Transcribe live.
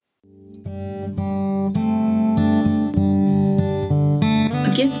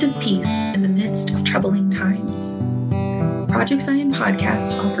peace in the midst of troubling times. Project Zion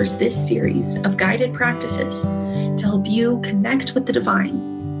Podcast offers this series of guided practices to help you connect with the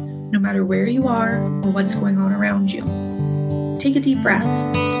divine, no matter where you are or what's going on around you. Take a deep breath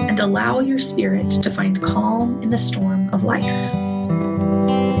and allow your spirit to find calm in the storm of life.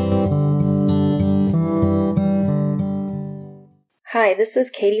 Hi, this is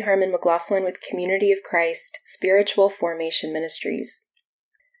Katie Harmon McLaughlin with Community of Christ Spiritual Formation Ministries.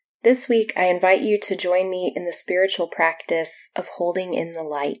 This week, I invite you to join me in the spiritual practice of holding in the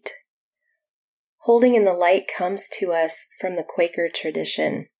light. Holding in the light comes to us from the Quaker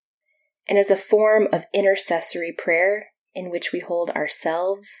tradition and is a form of intercessory prayer in which we hold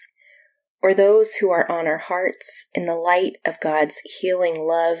ourselves or those who are on our hearts in the light of God's healing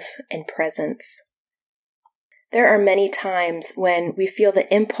love and presence. There are many times when we feel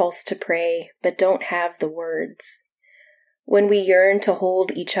the impulse to pray but don't have the words. When we yearn to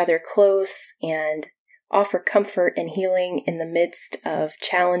hold each other close and offer comfort and healing in the midst of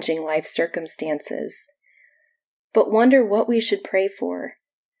challenging life circumstances, but wonder what we should pray for,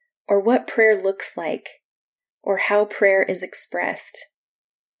 or what prayer looks like, or how prayer is expressed.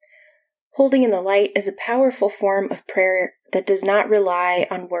 Holding in the light is a powerful form of prayer that does not rely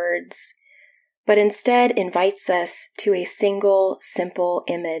on words, but instead invites us to a single, simple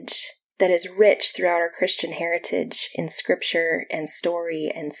image that is rich throughout our Christian heritage in scripture and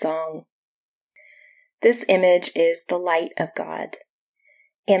story and song. This image is the light of God,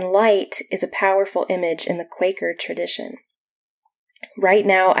 and light is a powerful image in the Quaker tradition. Right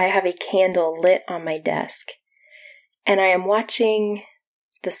now, I have a candle lit on my desk, and I am watching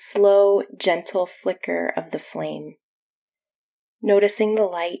the slow, gentle flicker of the flame, noticing the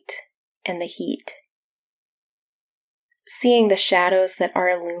light and the heat, seeing the shadows that are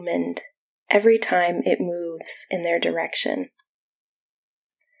illumined every time it moves in their direction.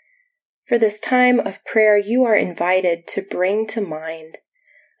 For this time of prayer, you are invited to bring to mind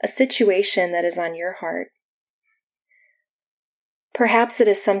a situation that is on your heart. Perhaps it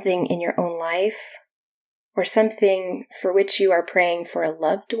is something in your own life, or something for which you are praying for a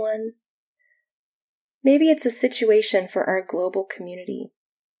loved one. Maybe it's a situation for our global community,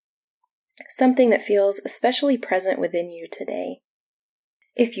 something that feels especially present within you today.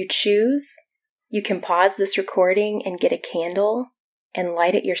 If you choose, you can pause this recording and get a candle and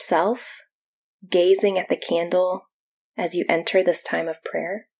light it yourself, gazing at the candle as you enter this time of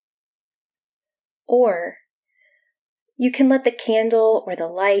prayer. Or you can let the candle or the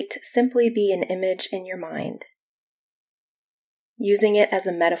light simply be an image in your mind, using it as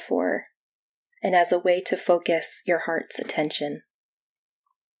a metaphor and as a way to focus your heart's attention.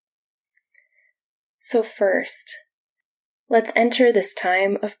 So first, let's enter this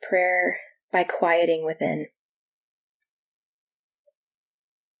time of prayer by quieting within.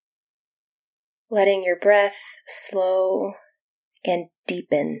 Letting your breath slow and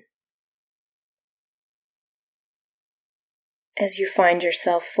deepen as you find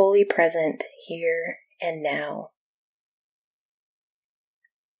yourself fully present here and now.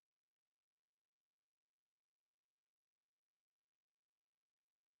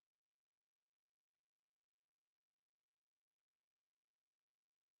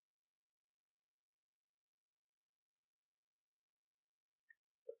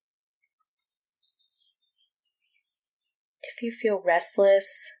 If you feel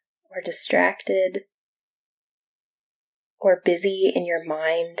restless or distracted or busy in your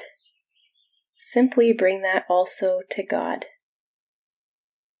mind, simply bring that also to God.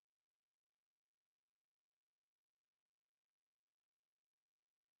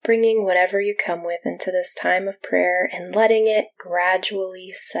 Bringing whatever you come with into this time of prayer and letting it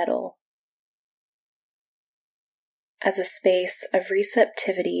gradually settle as a space of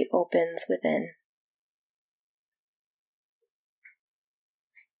receptivity opens within.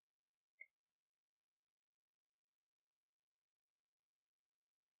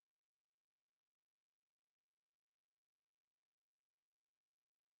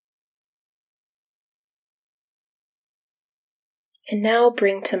 And now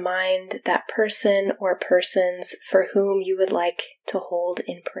bring to mind that person or persons for whom you would like to hold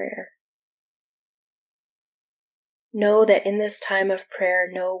in prayer. Know that in this time of prayer,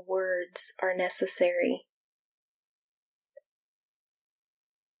 no words are necessary.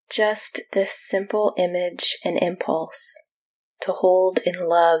 Just this simple image and impulse to hold in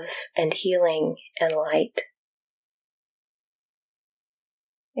love and healing and light.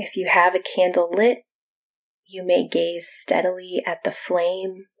 If you have a candle lit, you may gaze steadily at the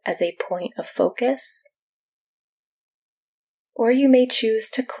flame as a point of focus, or you may choose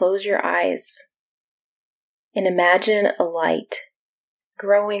to close your eyes and imagine a light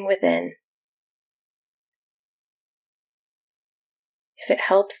growing within. If it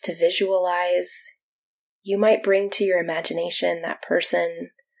helps to visualize, you might bring to your imagination that person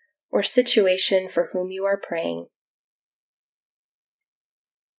or situation for whom you are praying.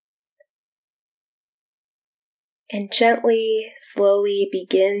 And gently, slowly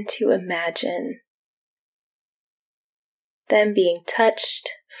begin to imagine them being touched,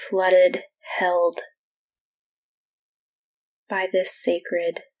 flooded, held by this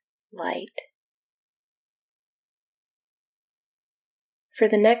sacred light. For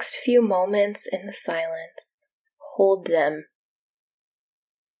the next few moments in the silence, hold them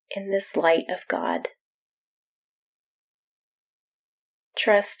in this light of God.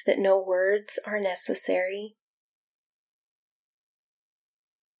 Trust that no words are necessary,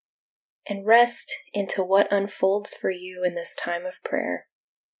 and rest into what unfolds for you in this time of prayer.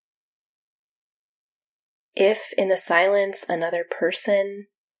 If in the silence another person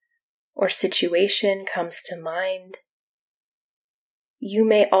or situation comes to mind, you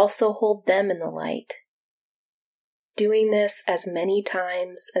may also hold them in the light, doing this as many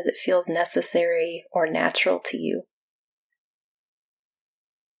times as it feels necessary or natural to you.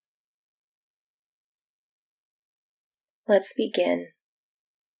 Let's begin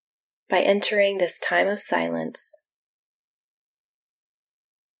by entering this time of silence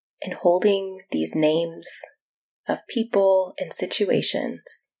and holding these names of people and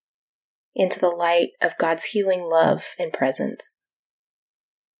situations into the light of God's healing love and presence.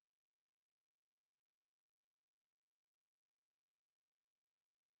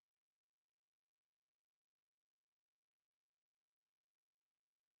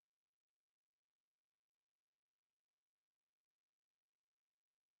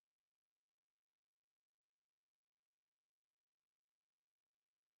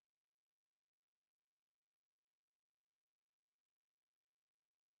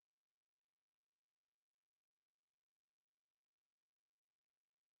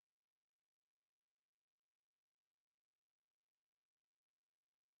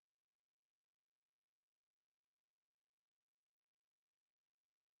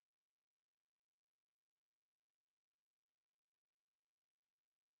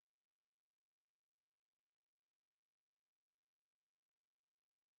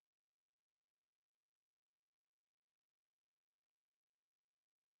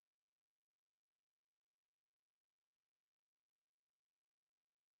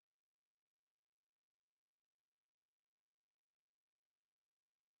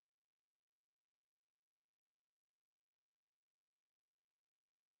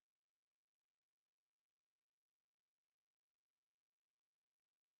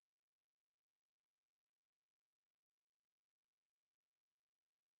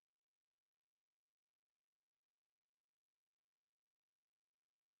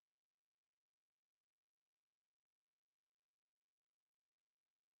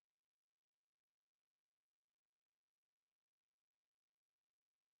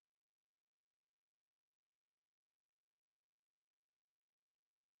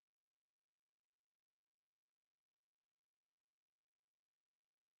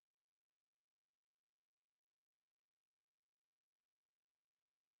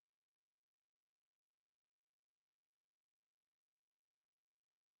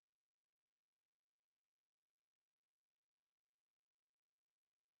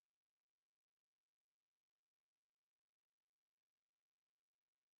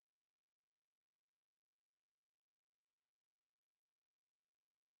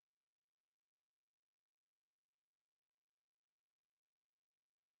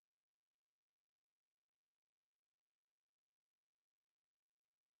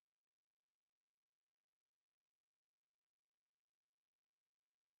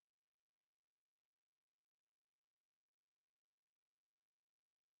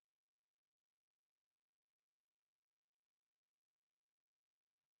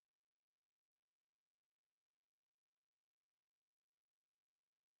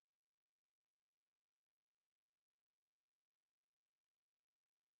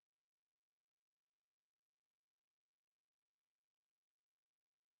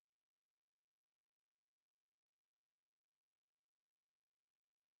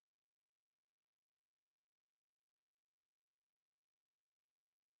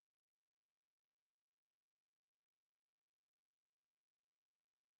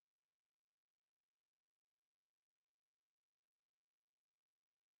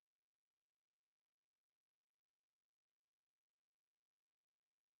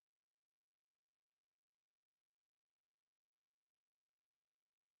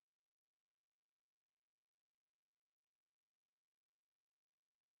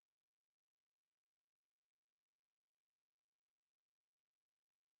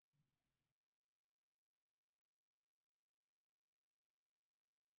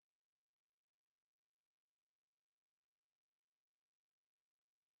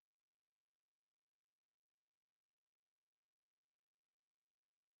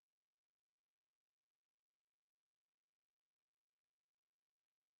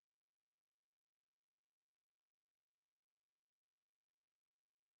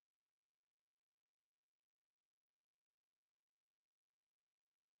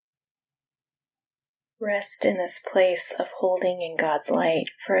 Rest in this place of holding in God's light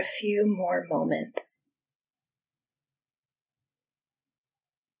for a few more moments.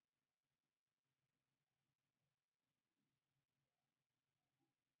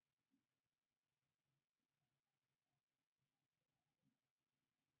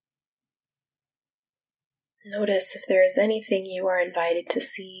 Notice if there is anything you are invited to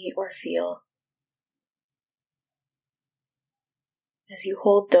see or feel as you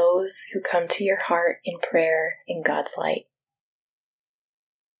hold those who come to your heart in prayer in God's light.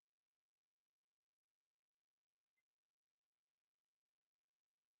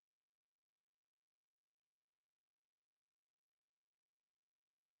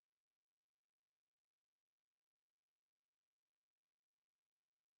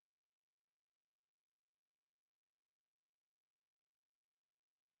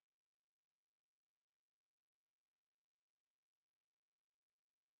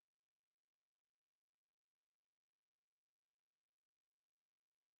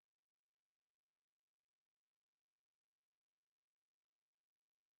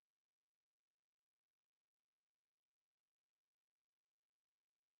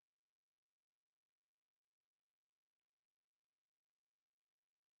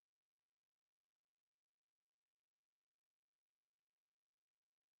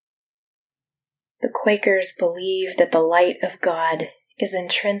 The Quakers believe that the light of God is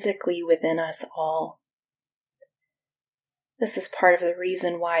intrinsically within us all. This is part of the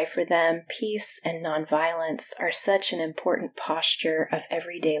reason why, for them, peace and nonviolence are such an important posture of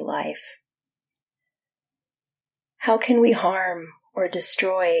everyday life. How can we harm or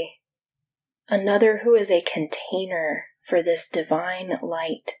destroy another who is a container for this divine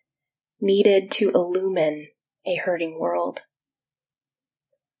light needed to illumine a hurting world?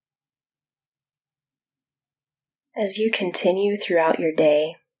 As you continue throughout your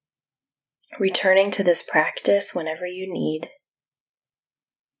day, returning to this practice whenever you need,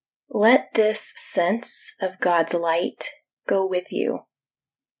 let this sense of God's light go with you,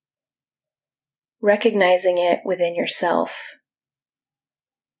 recognizing it within yourself,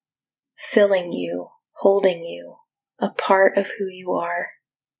 filling you, holding you, a part of who you are.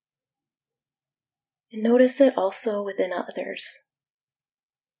 And notice it also within others.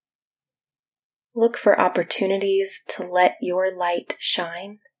 Look for opportunities to let your light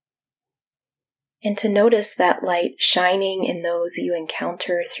shine, and to notice that light shining in those you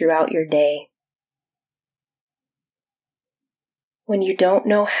encounter throughout your day. When you don't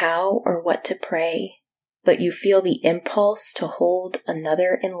know how or what to pray, but you feel the impulse to hold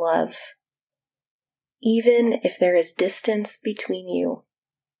another in love, even if there is distance between you,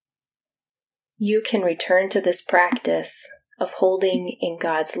 you can return to this practice of holding in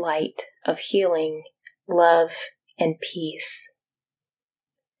God's light of healing, love, and peace.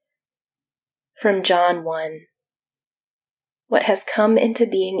 From John 1, what has come into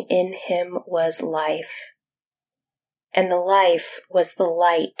being in him was life, and the life was the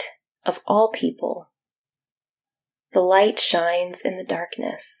light of all people. The light shines in the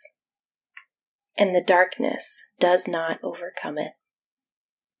darkness, and the darkness does not overcome it.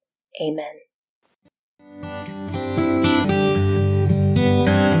 Amen.